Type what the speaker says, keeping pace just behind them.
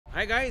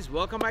Hi guys,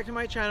 welcome back to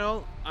my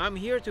channel. I'm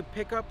here to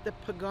pick up the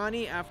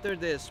Pagani after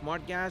the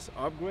smart gas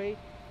upgrade,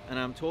 and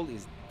I'm told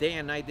it's day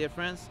and night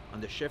difference on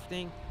the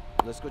shifting.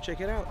 Let's go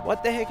check it out.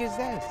 What the heck is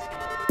this?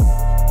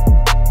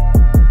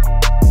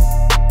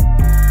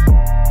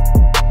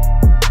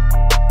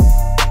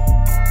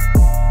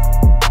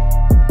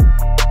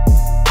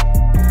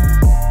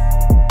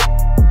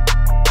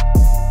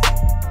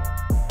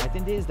 I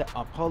think this is the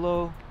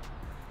Apollo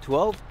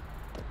 12.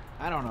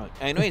 I don't know.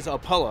 I know it's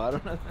Apollo. I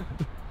don't know.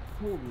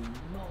 Holy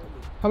moly.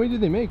 How many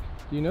did they make?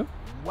 Do you know?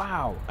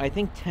 Wow, I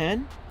think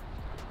 10.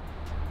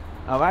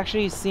 I've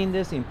actually seen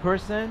this in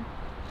person,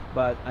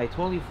 but I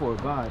totally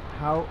forgot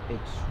how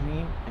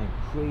extreme and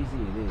crazy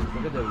it is.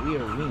 Look at the rear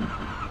wing.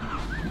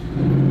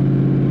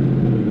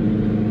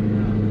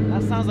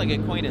 That sounds like a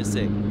coin and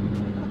sig.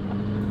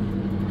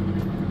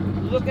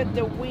 Look at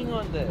the wing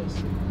on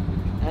this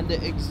and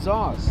the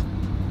exhaust.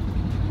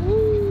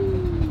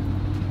 Woo.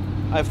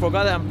 I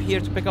forgot I'm here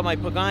to pick up my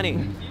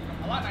Pagani.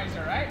 A lot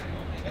nicer, right?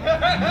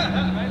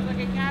 It's like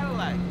a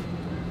Cadillac.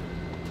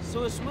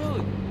 So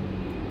smooth.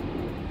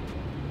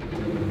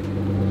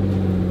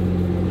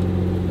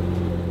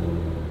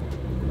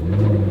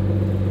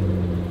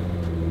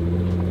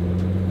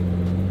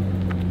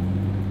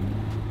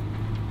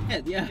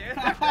 Yeah.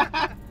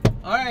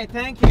 All right,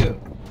 thank you.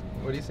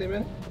 What do you say,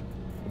 man?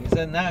 He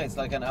said now it's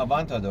like an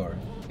Aventador.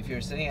 If you're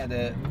sitting at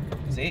the,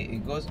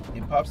 see,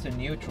 it pops to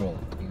neutral.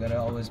 You gotta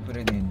always put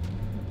it in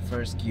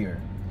first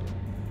gear.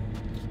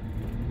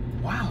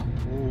 Wow.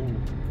 Ooh.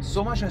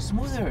 So much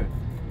smoother.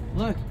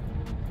 Look,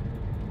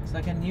 it's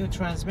like a new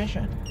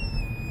transmission.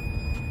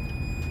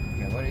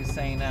 Okay, what is he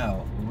saying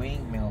now?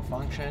 Wing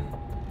malfunction.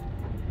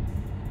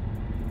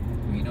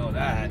 We know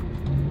that.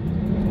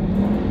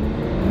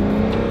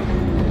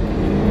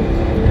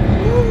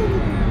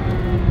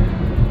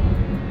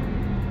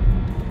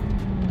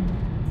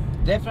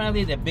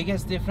 Definitely the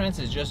biggest difference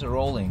is just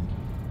rolling.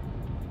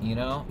 You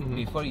know,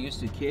 before it used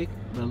to kick,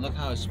 but look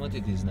how smooth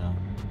it is now.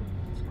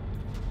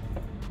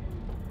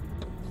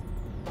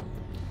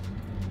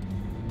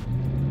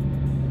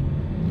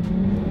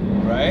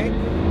 Right?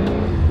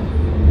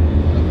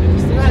 It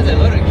still has a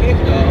little kick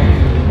though.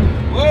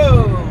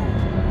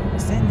 Whoa!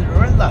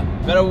 Cinderella.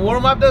 Better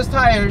warm up those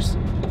tires.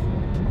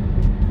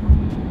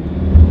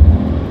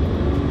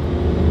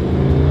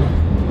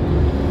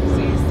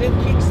 See, it still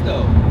kicks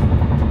though.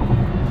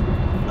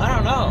 I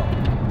don't know.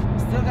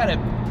 Still got a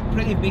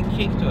pretty big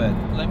kick to it.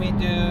 Let me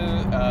do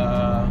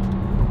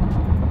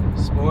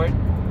sport,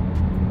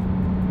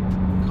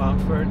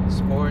 comfort,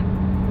 sport.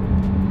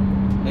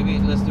 Maybe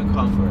let's do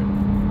comfort.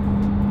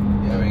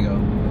 There we go.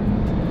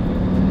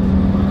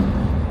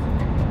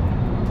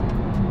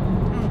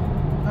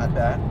 Not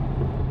bad.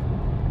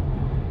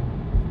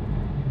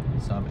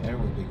 Some air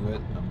would be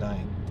good. I'm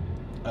dying.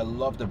 I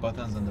love the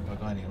buttons on the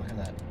Pagani. Look at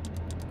that.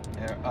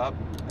 Air up,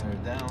 air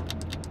down.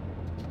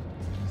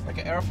 It's like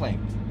an airplane.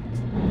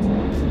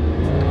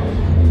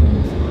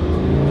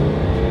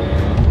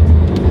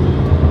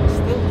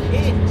 Still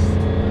kicks.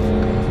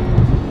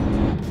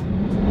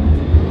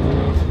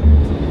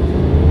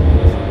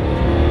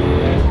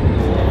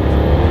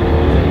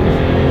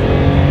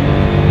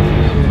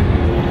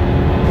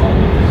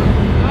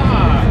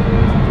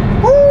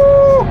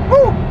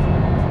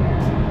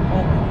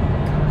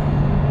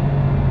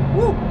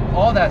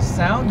 All that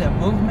sound, the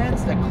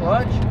movements, the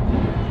clutch,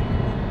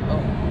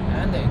 oh,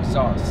 and the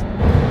exhaust.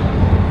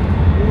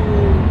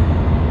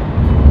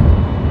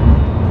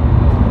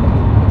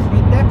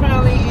 It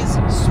definitely is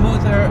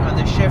smoother on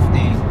the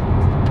shifting,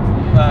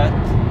 but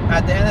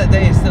at the end of the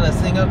day, it's still a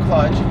single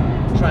clutch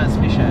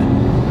transmission.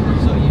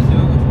 So you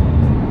do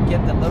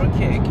get the little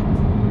kick,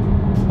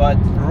 but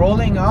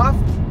rolling off,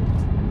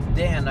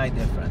 day and night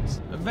difference.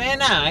 Very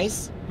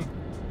nice.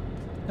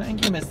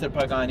 Thank you, Mr.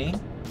 Pagani.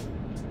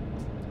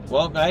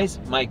 Well guys,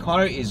 my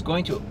car is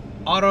going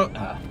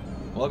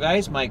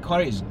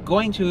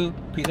to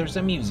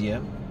Peterson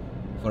Museum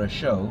for a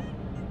show.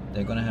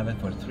 They're gonna have it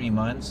for 3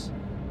 months,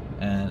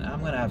 and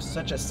I'm gonna have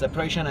such a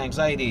separation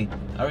anxiety.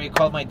 I already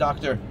called my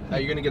doctor. Are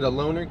you gonna get a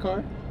loaner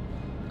car?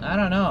 I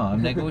don't know,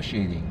 I'm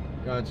negotiating.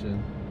 Gotcha.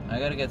 I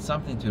gotta get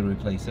something to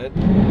replace it.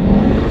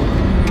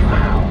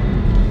 Wow.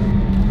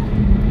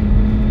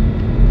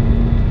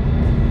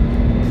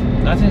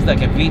 Nothing's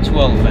like a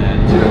V12,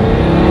 man.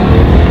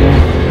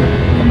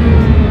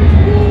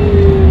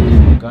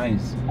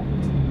 Guys,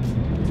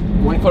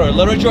 going for a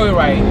little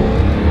joyride.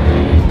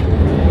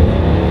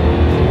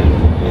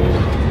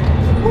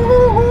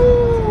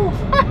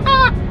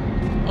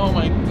 Oh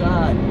my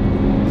god.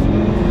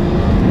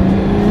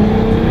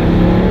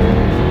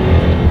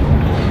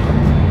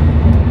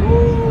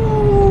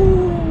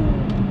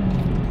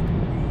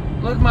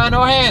 Look, man,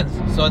 no hands.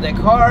 So the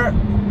car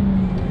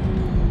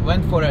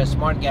went for a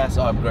smart gas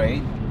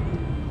upgrade,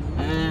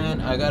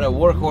 and I got a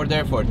work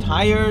order for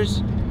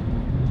tires,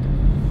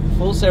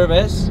 full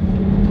service,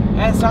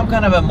 and some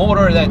kind of a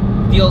motor that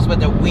deals with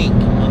the wing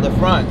on the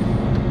front.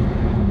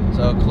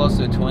 So close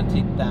to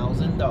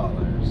 $20,000.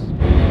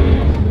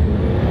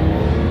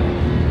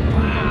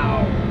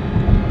 Wow.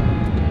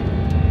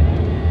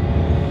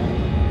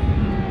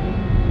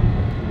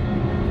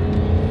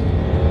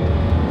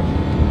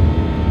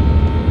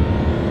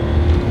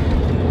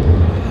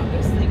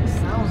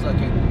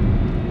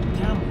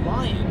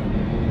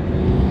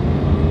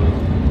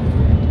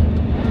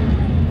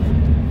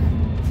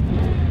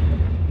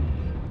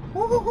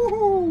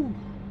 Woohoo!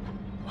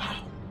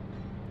 Wow.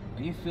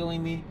 Are you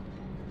feeling me?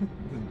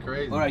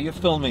 Crazy. Or are you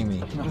filming me?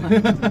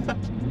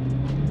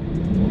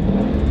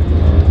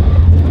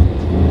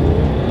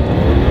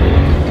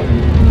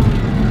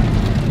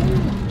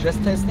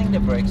 Just testing the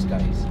brakes,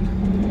 guys.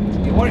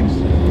 It works.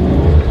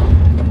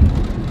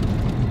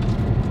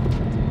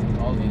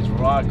 All these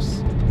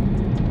rocks.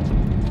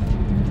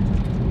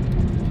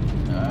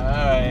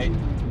 Alright.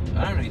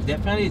 I don't know, it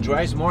definitely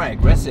drives more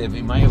aggressive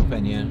in my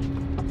opinion.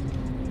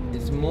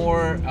 It's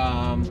more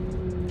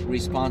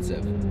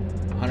responsive.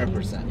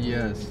 100%.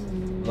 Yes.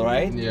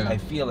 Right? Yeah. I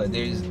feel it.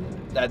 There's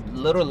that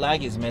little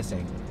lag is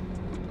missing.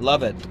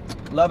 Love it.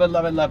 Love it,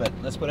 love it, love it.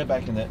 Let's put it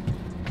back in there.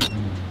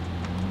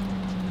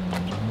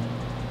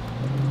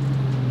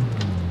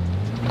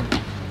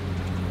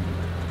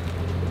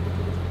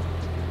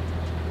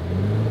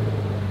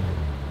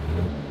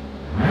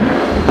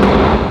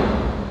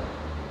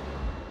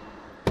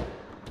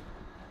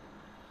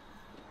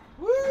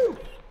 Woo!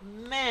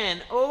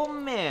 Man, oh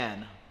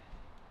man.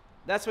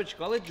 That's what you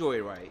call a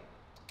joyride.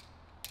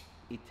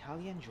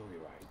 Italian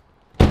joyride.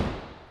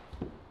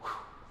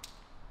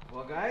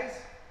 Well, guys,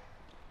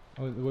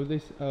 Oh, what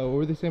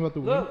were they saying about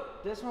the wing?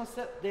 look, this one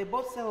they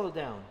both settled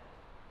down,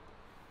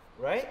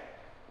 right?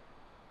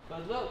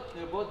 But look,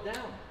 they're both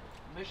down.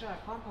 Mission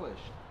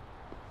accomplished.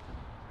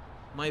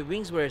 My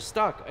wings were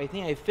stuck. I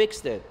think I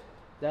fixed it.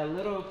 That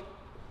little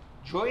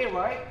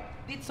joyride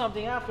did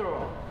something after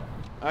all.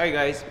 All right,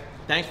 guys.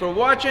 Thanks for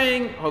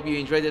watching. Hope you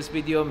enjoyed this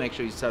video. Make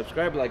sure you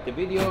subscribe, like the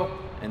video.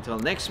 Until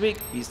next week,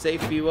 be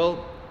safe, be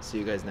well. See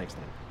you guys next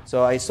time.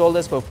 So I sold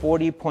this for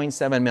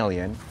 40.7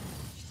 million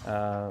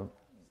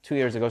 2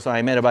 years ago. So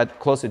I made about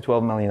close to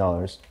 $12 million.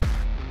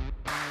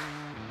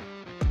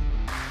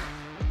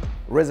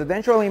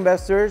 Residential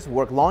investors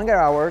work longer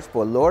hours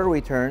for lower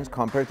returns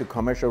compared to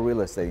commercial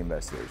real estate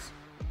investors.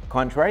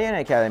 Contrarian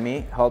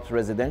Academy helps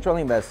residential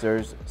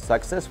investors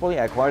successfully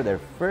acquire their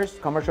first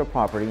commercial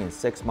property in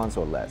 6 months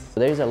or less.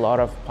 There's a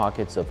lot of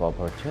pockets of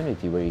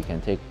opportunity where you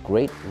can take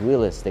great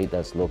real estate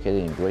that's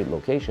located in great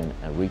location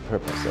and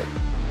repurpose it.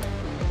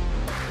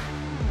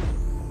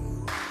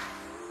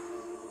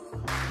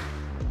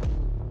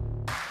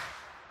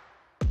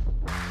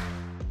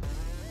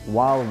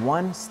 While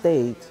one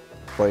state,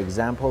 for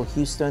example,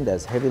 Houston,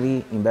 that's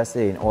heavily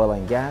invested in oil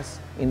and gas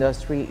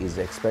industry is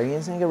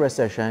experiencing a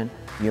recession,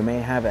 you may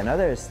have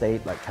another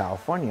state like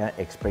California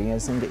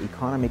experiencing the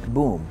economic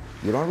boom.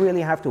 You don't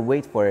really have to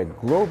wait for a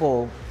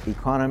global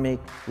economic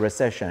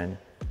recession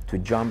to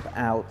jump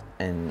out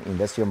and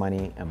invest your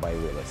money and buy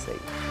real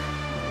estate.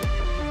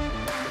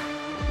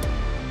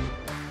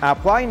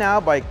 Apply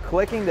now by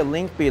clicking the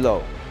link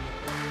below.